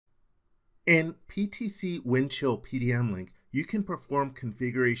In PTC Windchill PDMLink, you can perform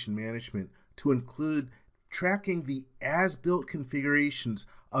configuration management to include tracking the as-built configurations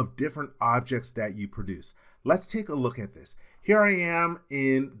of different objects that you produce. Let's take a look at this. Here I am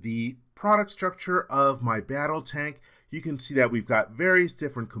in the product structure of my battle tank. You can see that we've got various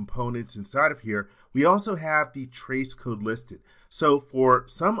different components inside of here. We also have the trace code listed. So for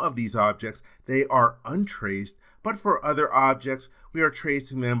some of these objects, they are untraced, but for other objects, we are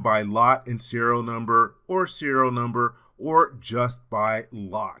tracing them by lot and serial number, or just by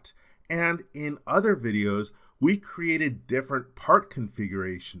lot. And in other videos, we created different part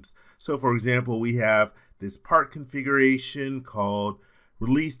configurations. So for example, we have this part configuration called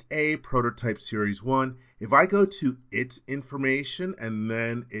Released A Prototype Series 1. If I go to its information and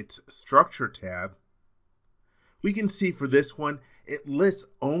then its structure tab, we can see for this one, it lists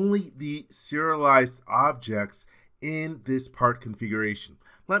only the serialized objects in this part configuration.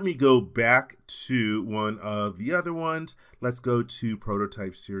 Let me go back to one of the other ones. Let's go to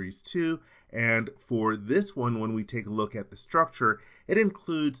Prototype Series 2. And for this one, when we take a look at the structure, it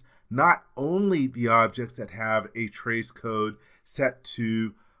includes not only the objects that have a trace code set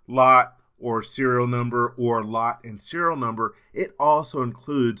to lot or serial number or lot and serial number, it also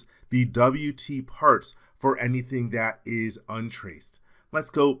includes the WT parts for anything that is untraced. Let's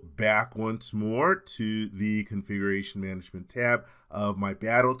go back once more to the configuration management tab of my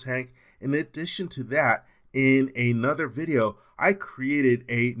battle tank. In addition to that, in another video, I created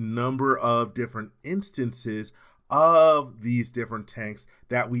a number of different instances of these different tanks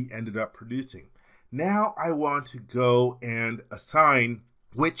that we ended up producing. Now I want to go and assign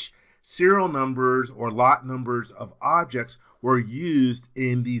which serial numbers or lot numbers of objects were used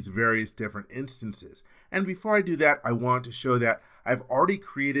in these various different instances. And before I do that, I want to show that I've already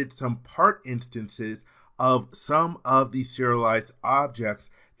created some part instances of some of the serialized objects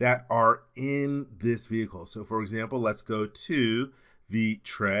that are in this vehicle. So for example, let's go to the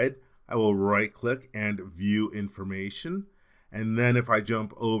tread. I will right click and view information. And then if I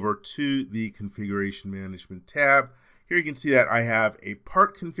jump over to the configuration management tab, here you can see that I have a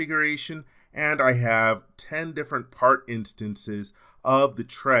part configuration and I have 10 different part instances of the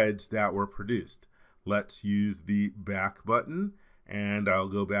treads that were produced. Let's use the back button and I'll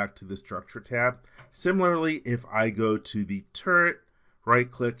go back to the structure tab. Similarly, if I go to the turret, right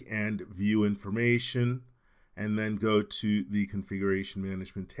click and view information, and then go to the configuration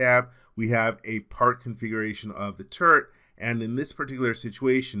management tab, we have a part configuration of the turret. And in this particular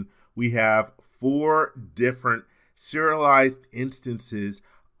situation, we have 4 different serialized instances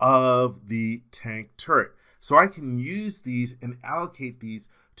of the tank turret. So I can use these and allocate these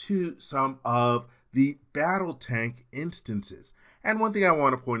to some of the battle tank instances. And one thing I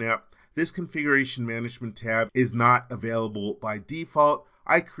want to point out, this configuration management tab is not available by default.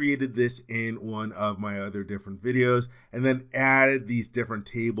 I created this in one of my other different videos and then added these different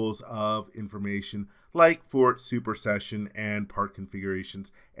tables of information like for supersession and part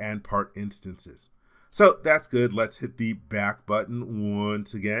configurations and part instances. So that's good. Let's hit the back button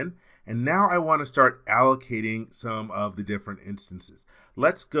once again. And now I want to start allocating some of the different instances.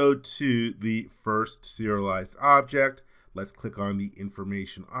 Let's go to the first serialized object. Let's click on the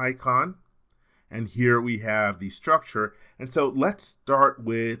information icon. And here we have the structure. And so let's start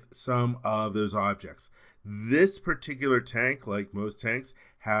with some of those objects. This particular tank, like most tanks,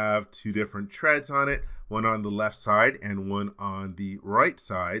 have 2 different treads on it, one on the left side and one on the right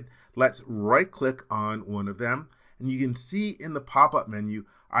side. Let's right click on one of them. And you can see in the pop-up menu,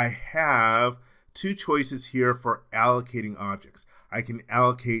 I have 2 choices here for allocating objects. I can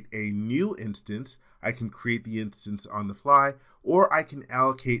allocate a new instance, I can create the instance on the fly, or I can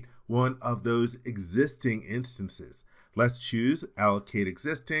allocate one of those existing instances. Let's choose allocate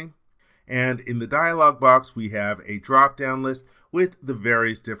existing. And in the dialog box, we have a drop-down list with the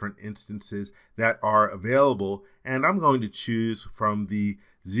various different instances that are available. And I'm going to choose from the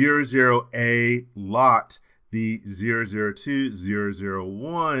 00A lot, the 002,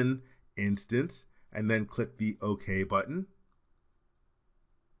 001 instance, and then click the OK button.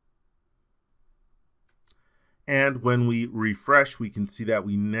 And when we refresh, we can see that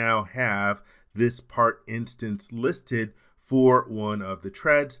we now have this part instance listed for one of the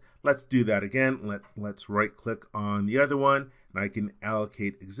treads. Let's do that again. Let's right click on the other one and I can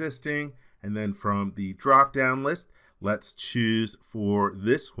allocate existing. And then from the drop down list, let's choose for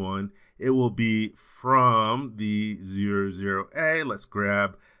this one. It will be from the 00A. Let's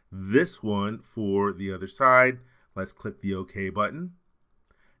grab this one for the other side. Let's click the OK button.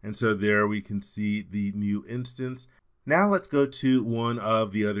 And so there we can see the new instance. Now let's go to one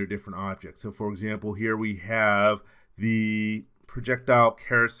of the other different objects. So for example, here we have the projectile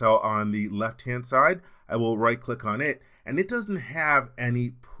carousel on the left-hand side. I will right-click on it, and it doesn't have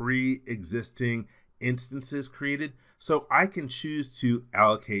any pre-existing instances created, so I can choose to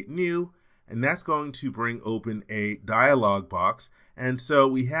allocate new, and that's going to bring open a dialog box. And so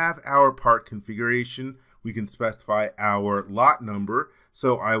we have our part configuration. We can specify our lot number,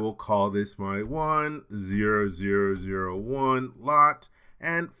 so I will call this my 10001 lot,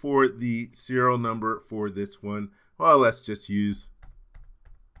 and for the serial number for this one, well, let's just use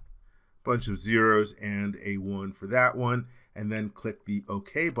a bunch of zeros and a 1 for that one, and then click the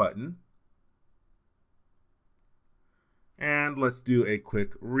OK button. And let's do a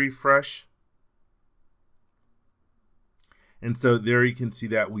quick refresh. And so there you can see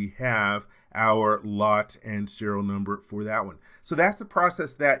that we have our lot and serial number for that one. So that's the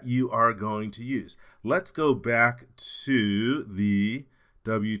process that you are going to use. Let's go back to the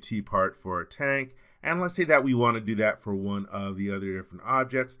WT part for our tank. And let's say that we want to do that for one of the other different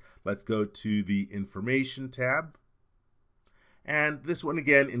objects. Let's go to the Information tab. And this one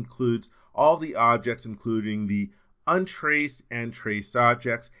again includes all the objects, including the untraced and traced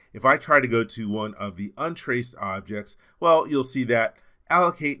objects. If I try to go to one of the untraced objects, well, you'll see that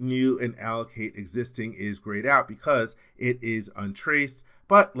allocate new and allocate existing is grayed out because it is untraced.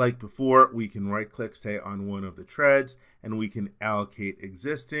 But like before, we can right-click, say, on one of the treads, and we can allocate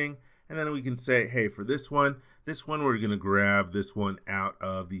existing. And then we can say, hey, for this one we're going to grab this one out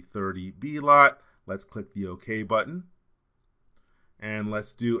of the 30B lot. Let's click the OK button. And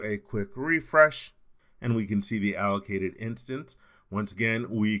let's do a quick refresh. And we can see the allocated instance. Once again,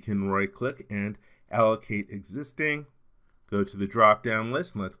 we can right-click and allocate existing. Go to the drop-down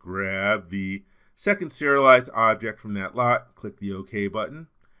list, and let's grab the second serialized object from that lot. Click the OK button,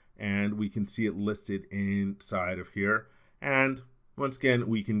 and we can see it listed inside of here. And once again,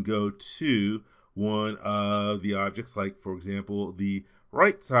 we can go to one of the objects, like, for example, the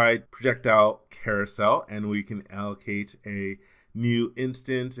right side projectile carousel, and we can allocate a new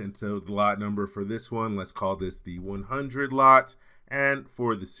instance. And so the lot number for this one, let's call this the 100 lot. And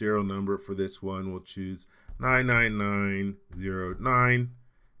for the serial number for this one, we'll choose 99909.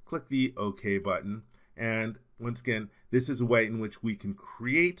 Click the OK button. And once again, this is a way in which we can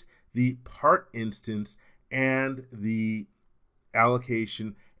create the part instance and the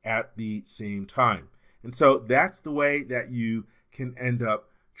allocation at the same time. And so that's the way that you can end up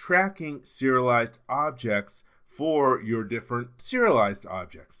tracking serialized objects for your different serialized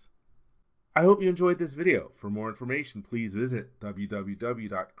objects. I hope you enjoyed this video. For more information, please visit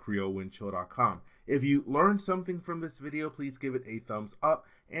www.creowindchill.com. If you learned something from this video, please give it a thumbs up.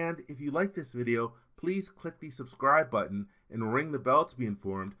 And if you like this video, please click the subscribe button and ring the bell to be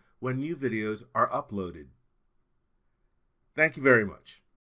informed when new videos are uploaded. Thank you very much.